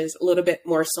coaching, which is a little bit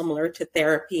more similar to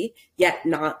therapy, yet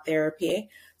not therapy.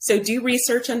 So do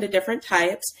research on the different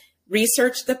types,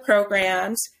 research the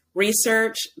programs,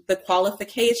 research the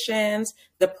qualifications,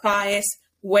 the price,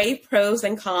 weigh pros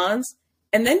and cons,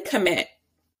 and then commit.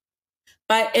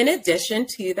 But in addition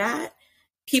to that,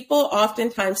 people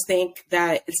oftentimes think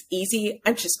that it's easy.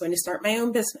 I'm just going to start my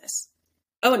own business.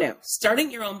 Oh no, starting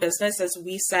your own business, as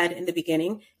we said in the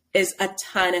beginning, is a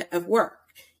ton of work.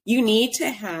 You need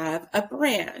to have a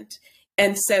brand.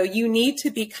 And so you need to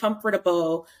be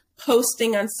comfortable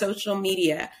posting on social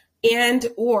media and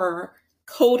or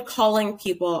cold calling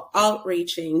people,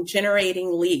 outreaching,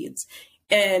 generating leads.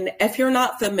 And if you're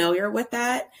not familiar with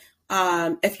that,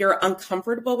 if you're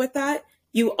uncomfortable with that,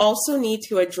 you also need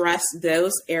to address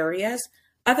those areas.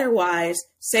 Otherwise,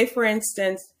 say for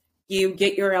instance, you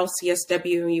get your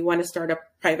LCSW and you want to start a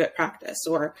private practice,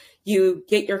 or you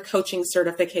get your coaching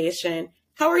certification.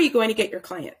 How are you going to get your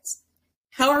clients?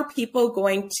 How are people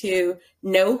going to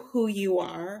know who you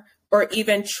are or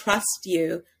even trust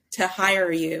you to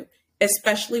hire you,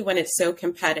 especially when it's so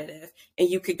competitive and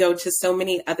you could go to so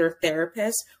many other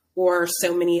therapists or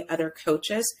so many other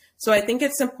coaches? So I think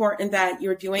it's important that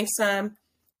you're doing some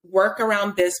work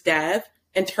around biz dev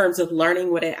in terms of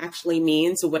learning what it actually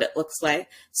means or what it looks like.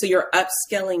 So you're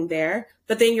upskilling there,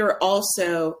 but then you're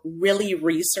also really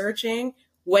researching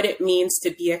what it means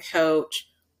to be a coach,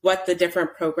 what the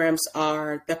different programs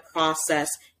are, the process,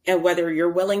 and whether you're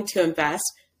willing to invest,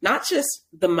 not just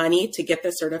the money to get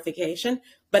the certification,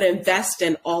 but invest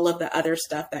in all of the other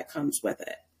stuff that comes with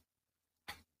it.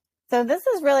 So this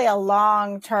is really a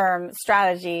long-term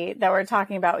strategy that we're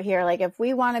talking about here. Like if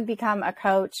we want to become a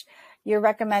coach, you're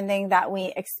recommending that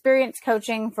we experience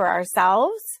coaching for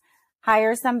ourselves,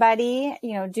 hire somebody,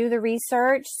 do the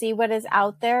research, see what is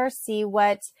out there, see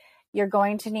what you're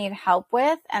going to need help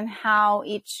with and how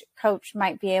each coach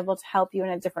might be able to help you in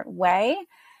a different way.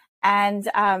 And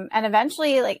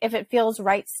eventually, like if it feels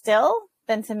right still,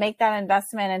 then to make that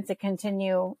investment and to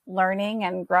continue learning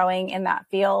and growing in that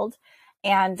field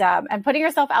and putting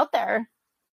yourself out there.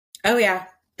 Oh, yeah.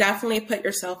 Definitely put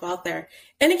yourself out there.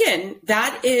 And again,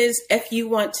 that is if you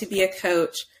want to be a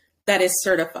coach that is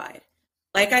certified.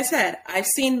 Like I said, I've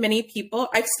seen many people,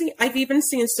 I've even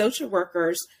seen social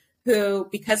workers who,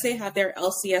 because they have their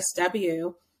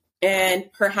LCSW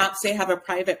and perhaps they have a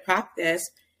private practice,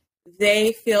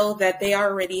 they feel that they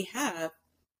already have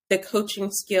the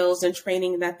coaching skills and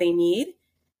training that they need.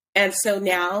 And so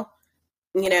now,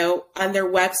 on their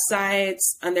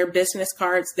websites, on their business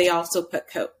cards, they also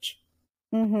put coach.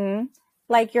 Mm-hmm.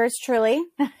 Like yours truly.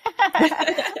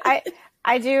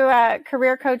 I do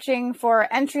career coaching for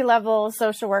entry-level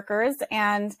social workers,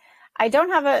 and I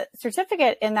don't have a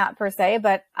certificate in that per se,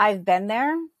 but I've been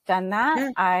there, done that.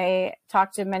 Yeah. I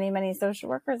talked to many, many social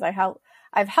workers.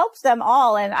 I've helped them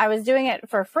all, and I was doing it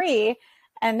for free.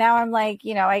 And now I'm like,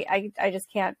 I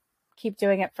just can't keep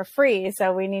doing it for free.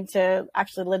 So we need to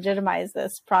actually legitimize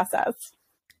this process.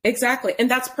 Exactly. And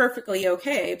that's perfectly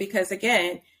okay, because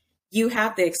again, you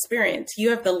have the experience,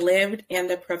 you have the lived and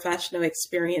the professional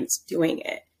experience doing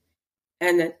it.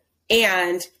 And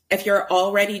if you're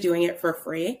already doing it for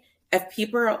free, if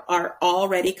people are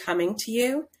already coming to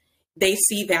you, they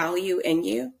see value in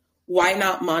you, why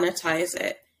not monetize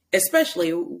it?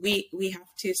 Especially we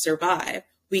have to survive.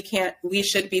 We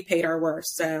should be paid our worth.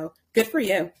 So good for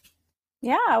you.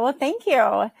 Yeah. Well, thank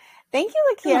you. Thank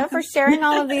you, Lakia, for sharing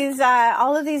all of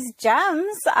these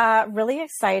gems. Really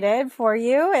excited for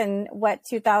you and what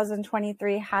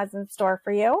 2023 has in store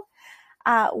for you.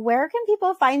 Where can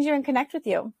people find you and connect with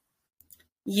you?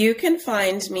 You can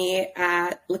find me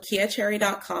at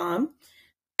lakiacherry.com,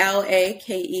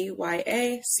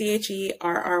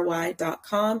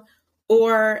 LAKEYACHERRY.com,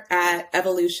 or at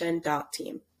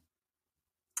evolution.team.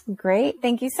 Great.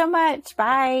 Thank you so much.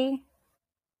 Bye.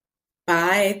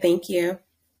 Bye. Thank you.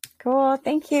 Cool.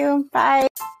 Thank you. Bye.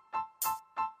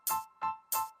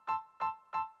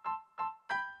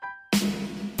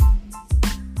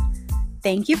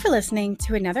 Thank you for listening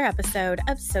to another episode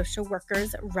of Social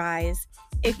Workers Rise.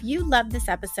 If you love this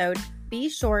episode, be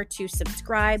sure to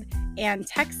subscribe and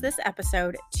text this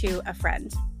episode to a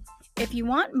friend. If you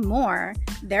want more,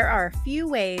 there are a few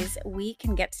ways we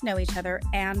can get to know each other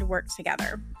and work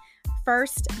together.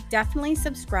 First, definitely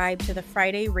subscribe to the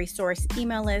Friday resource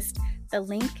email list. The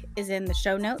link is in the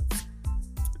show notes.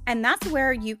 And that's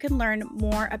where you can learn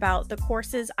more about the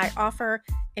courses I offer,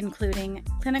 including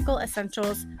Clinical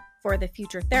Essentials for the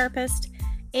Future Therapist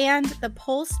and the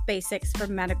Pulse Basics for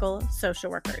Medical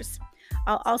Social Workers.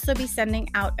 I'll also be sending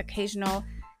out occasional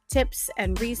tips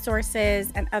and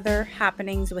resources and other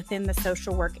happenings within the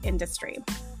social work industry.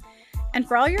 And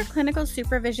for all your clinical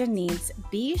supervision needs,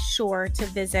 be sure to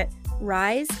visit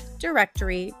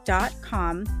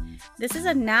risedirectory.com. This is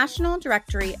a national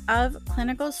directory of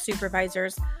clinical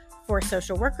supervisors for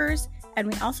social workers, and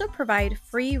we also provide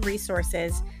free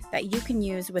resources that you can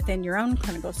use within your own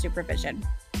clinical supervision.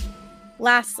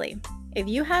 Lastly, if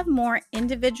you have more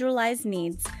individualized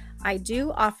needs, I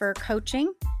do offer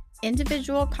coaching,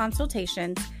 individual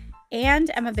consultations, and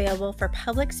am available for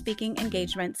public speaking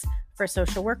engagements for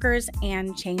social workers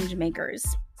and change makers.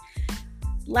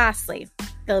 Lastly,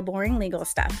 the boring legal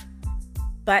stuff,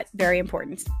 but very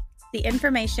important. The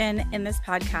information in this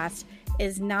podcast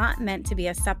is not meant to be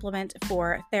a supplement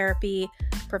for therapy,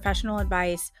 professional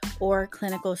advice, or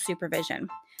clinical supervision.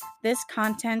 This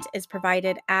content is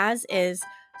provided as is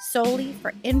solely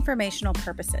for informational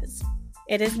purposes.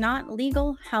 It is not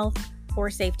legal, health, or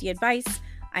safety advice.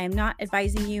 I am not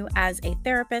advising you as a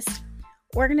therapist.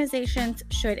 Organizations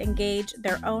should engage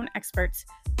their own experts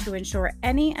to ensure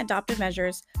any adopted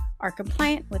measures are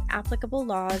compliant with applicable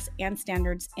laws and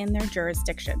standards in their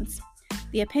jurisdictions.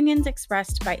 The opinions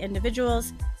expressed by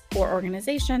individuals or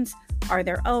organizations are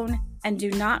their own and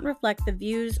do not reflect the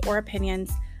views or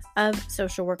opinions of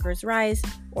Social Workers Rise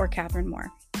or Catherine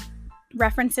Moore.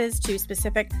 References to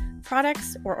specific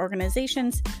products or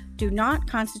organizations do not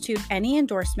constitute any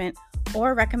endorsement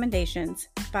or recommendations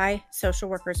by Social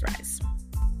Workers Rise.